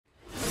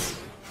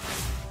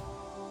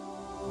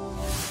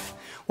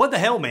What the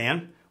hell,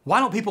 man? Why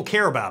don't people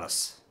care about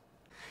us?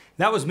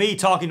 That was me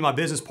talking to my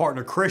business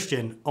partner,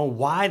 Christian, on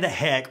why the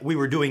heck we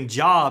were doing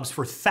jobs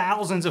for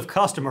thousands of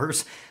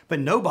customers, but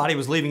nobody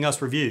was leaving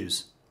us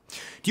reviews.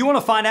 Do you want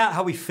to find out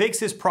how we fix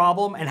this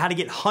problem and how to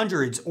get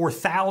hundreds or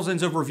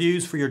thousands of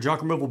reviews for your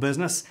junk removal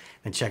business?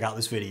 Then check out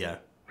this video.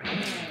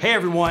 Hey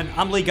everyone,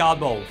 I'm Lee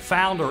Godbold,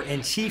 founder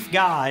and chief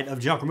guide of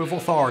Junk Removal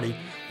Authority,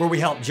 where we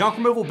help junk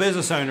removal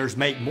business owners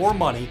make more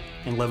money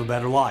and live a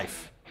better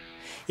life.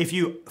 If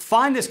you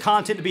find this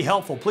content to be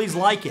helpful, please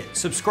like it,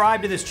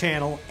 subscribe to this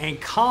channel, and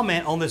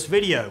comment on this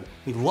video.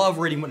 We love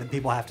reading what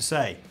people have to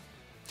say.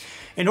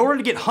 In order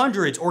to get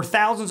hundreds or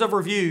thousands of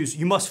reviews,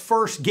 you must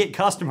first get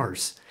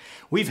customers.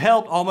 We've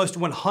helped almost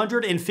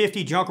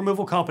 150 junk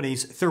removal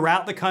companies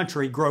throughout the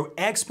country grow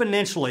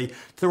exponentially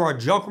through our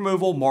junk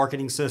removal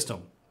marketing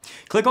system.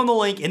 Click on the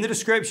link in the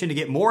description to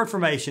get more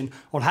information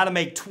on how to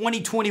make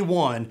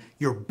 2021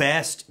 your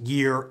best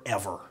year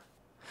ever.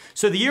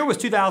 So the year was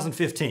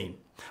 2015.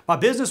 My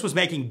business was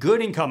making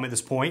good income at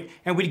this point,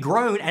 and we'd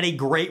grown at a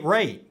great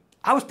rate.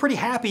 I was pretty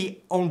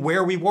happy on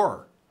where we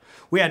were.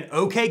 We had an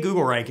okay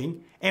Google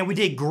ranking, and we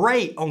did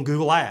great on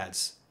Google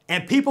Ads.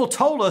 And people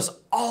told us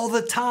all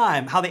the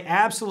time how they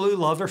absolutely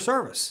loved our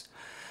service,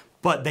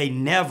 but they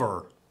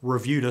never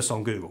reviewed us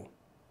on Google.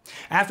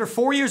 After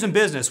 4 years in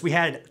business, we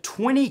had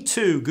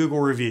 22 Google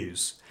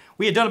reviews.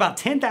 We had done about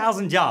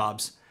 10,000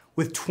 jobs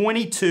with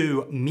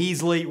 22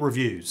 measly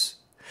reviews.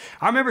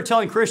 I remember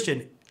telling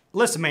Christian,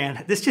 listen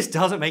man, this just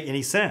doesn't make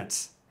any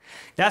sense.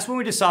 That's when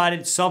we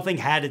decided something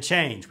had to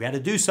change. We had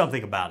to do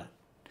something about it.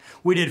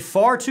 We did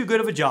far too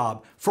good of a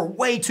job for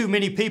way too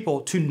many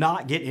people to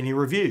not get any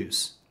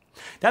reviews.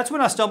 That's when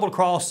I stumbled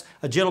across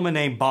a gentleman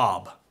named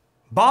Bob.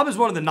 Bob is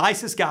one of the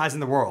nicest guys in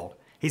the world.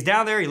 He's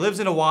down there, he lives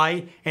in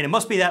Hawaii, and it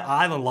must be that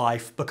island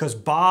life because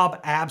Bob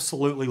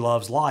absolutely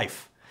loves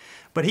life.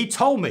 But he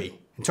told me,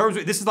 in terms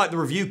of, this is like the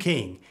review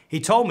king, he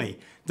told me,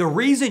 the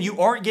reason you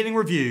aren't getting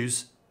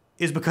reviews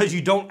is because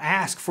you don't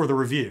ask for the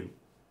review.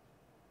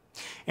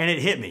 And it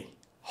hit me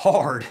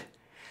hard.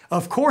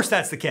 Of course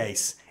that's the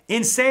case.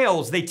 In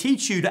sales, they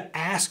teach you to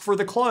ask for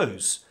the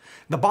close.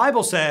 The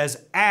Bible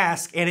says,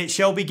 ask and it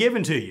shall be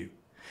given to you.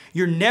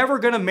 You're never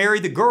gonna marry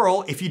the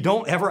girl if you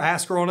don't ever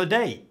ask her on a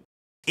date.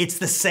 It's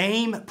the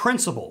same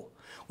principle.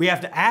 We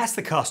have to ask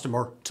the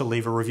customer to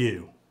leave a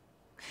review.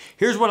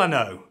 Here's what I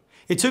know.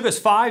 It took us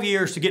 5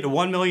 years to get to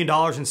 $1 million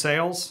in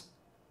sales.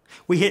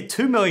 We hit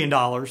 $2 million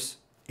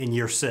in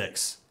year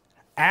 6,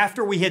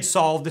 after we had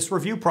solved this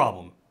review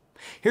problem.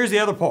 Here's the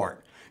other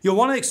part. You'll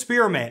want to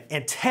experiment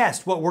and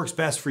test what works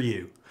best for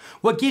you,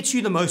 what gets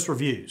you the most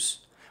reviews.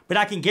 But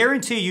I can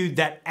guarantee you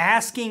that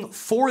asking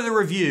for the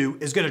review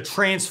is going to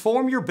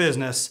transform your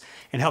business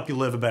and help you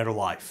live a better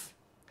life.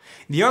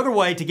 The other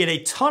way to get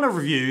a ton of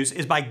reviews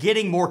is by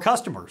getting more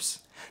customers.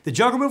 The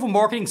junk removal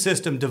marketing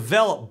system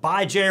developed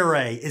by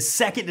JRA is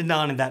second to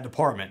none in that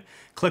department.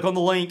 Click on the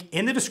link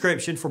in the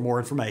description for more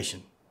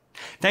information.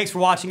 Thanks for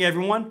watching,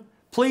 everyone.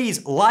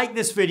 Please like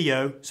this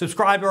video,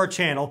 subscribe to our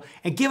channel,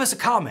 and give us a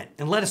comment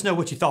and let us know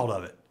what you thought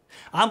of it.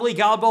 I'm Lee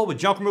Godbold with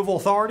Junk Removal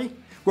Authority,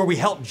 where we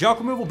help junk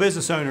removal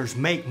business owners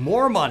make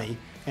more money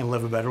and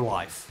live a better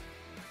life.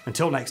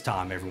 Until next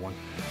time, everyone.